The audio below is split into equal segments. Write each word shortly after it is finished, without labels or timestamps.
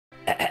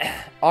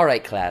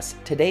Alright class,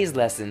 today's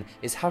lesson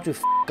is how to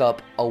f***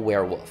 up a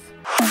werewolf.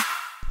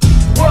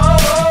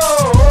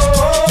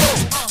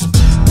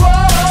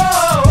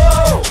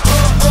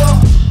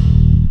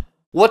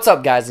 What's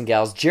up guys and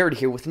gals, Jared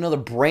here with another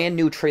brand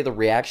new trailer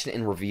reaction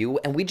and review,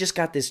 and we just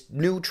got this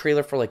new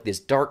trailer for like this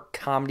dark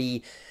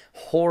comedy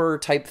horror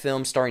type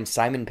film starring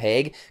Simon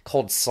Pegg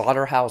called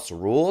Slaughterhouse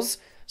Rulez,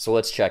 so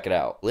let's check it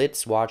out.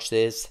 Let's watch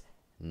this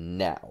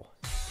now.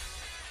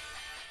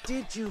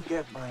 Did you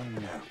get my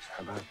note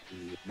about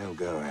the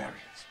no-go areas?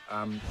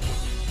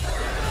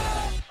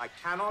 I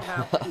cannot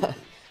have people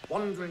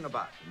wandering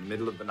about in the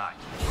middle of the night.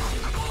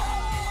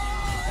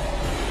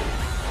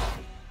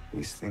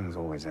 These things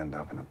always end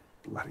up in a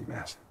bloody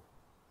mess.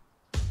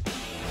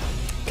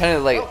 Kind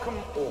of like Welcome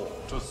all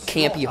to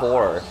campy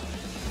horror.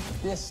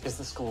 This is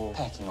the school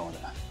pecking order.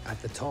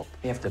 At the top,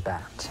 we have the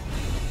bat.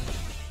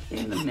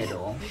 In the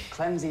middle,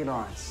 clumsy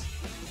Lawrence.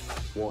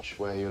 Watch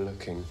where you're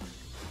looking.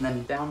 And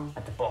then down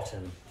at the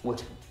bottom,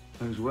 Wooten.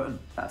 Who's Wooten?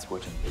 That's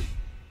Wooten.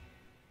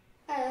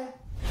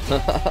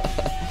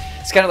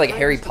 It's kind of like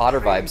Harry Potter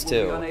vibes Will be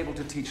too. unable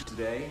to teach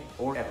today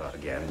or ever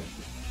again.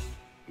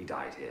 He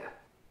died here,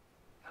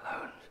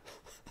 alone.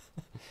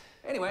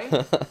 Anyway,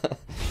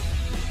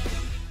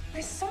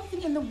 There's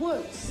something in the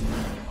woods.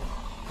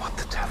 What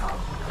the devil?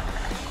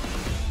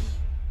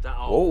 That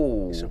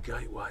hole Oh. is a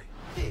gateway,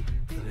 and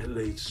it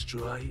leads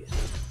straight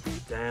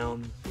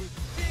down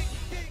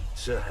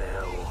to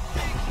hell.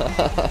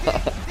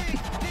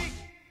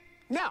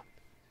 Now,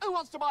 who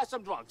wants to buy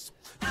some drugs?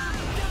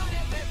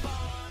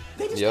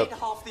 They just Yep. ate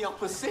half the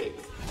upper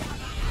sixth.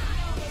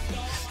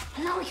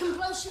 And now we can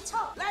blow shit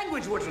up.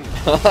 language Wooten.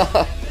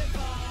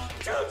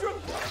 Children,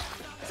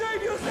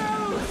 save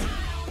yourselves!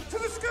 To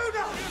the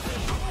schooner!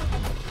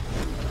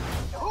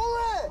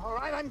 Hooray! All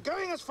right, I'm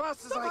going as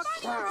fast as I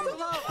can.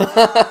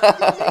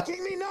 You're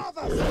making me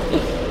nervous.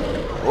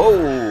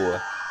 Whoa!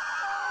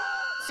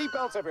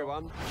 Seatbelts,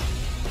 everyone.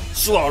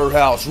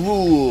 Slaughterhouse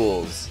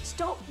Rulez!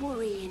 Stop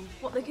worrying.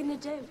 What they're gonna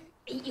do?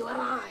 Eat you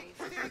alive.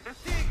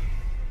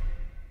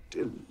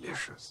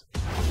 Delicious.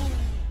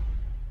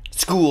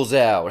 School's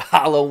out,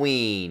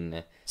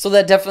 Halloween. So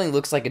that definitely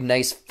looks like a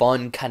nice,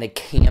 fun, kind of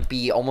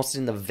campy, almost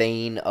in the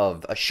vein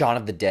of a Shaun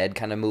of the Dead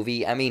kind of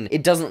movie. I mean,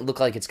 it doesn't look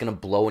like it's gonna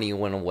blow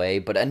anyone away,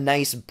 but a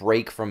nice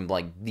break from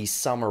like these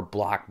summer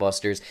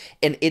blockbusters,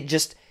 and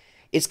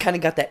it's kind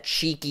of got that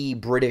cheeky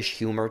British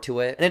humor to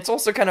it. And it's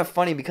also kind of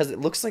funny because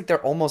it looks like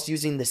they're almost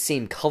using the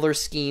same color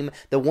scheme.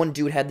 The one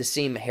dude had the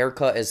same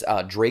haircut as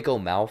Draco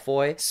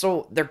Malfoy.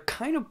 So they're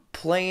kind of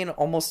playing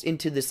almost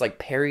into this like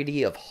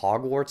parody of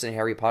Hogwarts and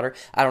Harry Potter.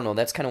 I don't know,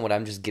 that's kind of what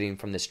I'm just getting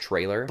from this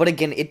trailer. But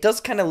again, it does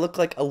kind of look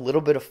like a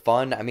little bit of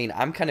fun. I mean,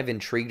 I'm kind of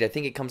intrigued. I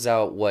think it comes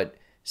out,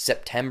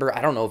 September.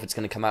 I don't know if it's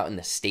going to come out in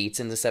the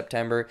States in the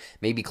September,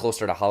 maybe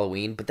closer to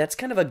Halloween, but that's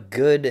kind of a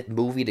good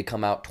movie to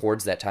come out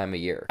towards that time of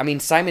year. I mean,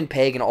 Simon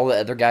Pegg and all the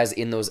other guys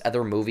in those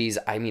other movies,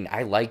 I mean,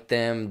 I like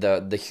them.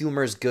 The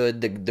humor's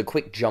good, the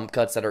quick jump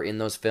cuts that are in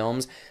those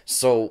films.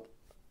 So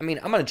I mean,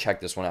 I'm going to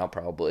check this one out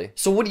probably.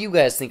 So what do you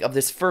guys think of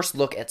this first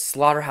look at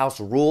Slaughterhouse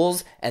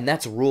Rulez? And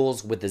that's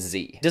Rules with a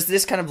Z. Does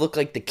this kind of look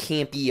like the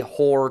campy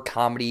horror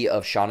comedy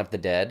of Shaun of the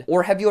Dead?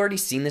 Or have you already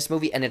seen this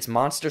movie and it's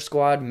Monster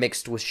Squad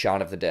mixed with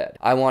Shaun of the Dead?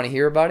 I want to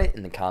hear about it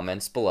in the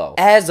comments below.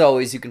 As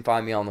always, you can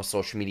find me on the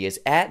social medias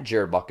at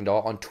Jared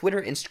Buckendahl on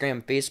Twitter,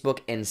 Instagram,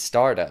 Facebook, and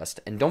Stardust.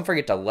 And don't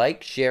forget to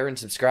like, share, and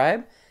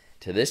subscribe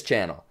to this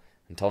channel.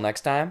 Until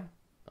next time,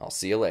 I'll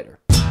see you later.